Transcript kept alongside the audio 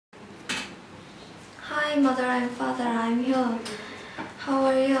Hi mother and father, I'm Hyun. How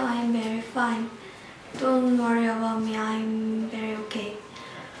are you? I'm very fine. Don't worry about me, I'm very okay.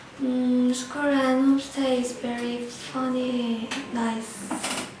 School and homestay is very funny, nice.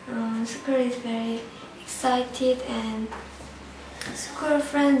 School is very excited and school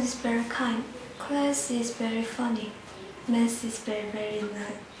friends is very kind. Class is very funny. Math is very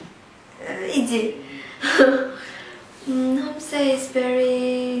nice. Easy. Homestay is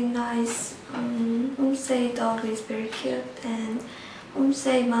very nice. Homestay dog is very cute and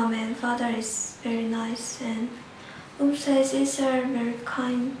homestay mom and father is very nice and homestay sister very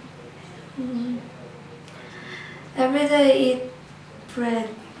kind. Every day eat bread.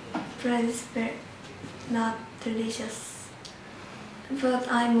 Bread is very not delicious,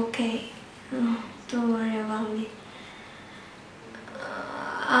 but I'm okay. Don't worry about me.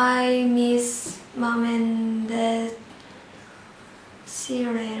 I miss mom and dad. See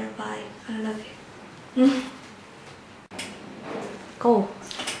you later. Bye. I love you. Go.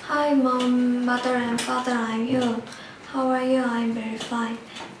 Hi mom, mother and father, I'm you. How are you? I'm very fine.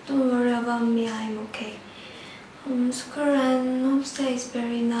 Don't worry about me, I'm okay. School and homestay is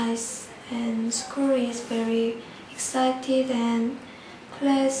very nice and school is very excited and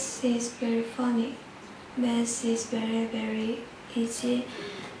class is very funny. Math is very easy.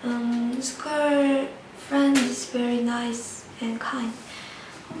 School friend is very nice and kind.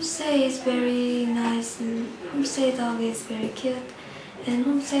 Homestay is very nice and homestay dog is very cute. And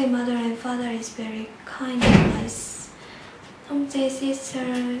homestay mother and father is very kind and nice. Homestay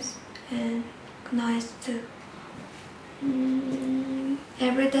sisters and nice too.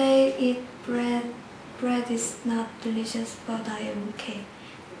 Every day eat bread. Bread is not delicious, but I am okay.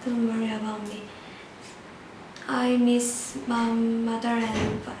 Don't worry about me. I miss mom, mother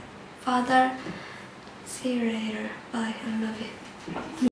and father. See you later. Bye. I love you.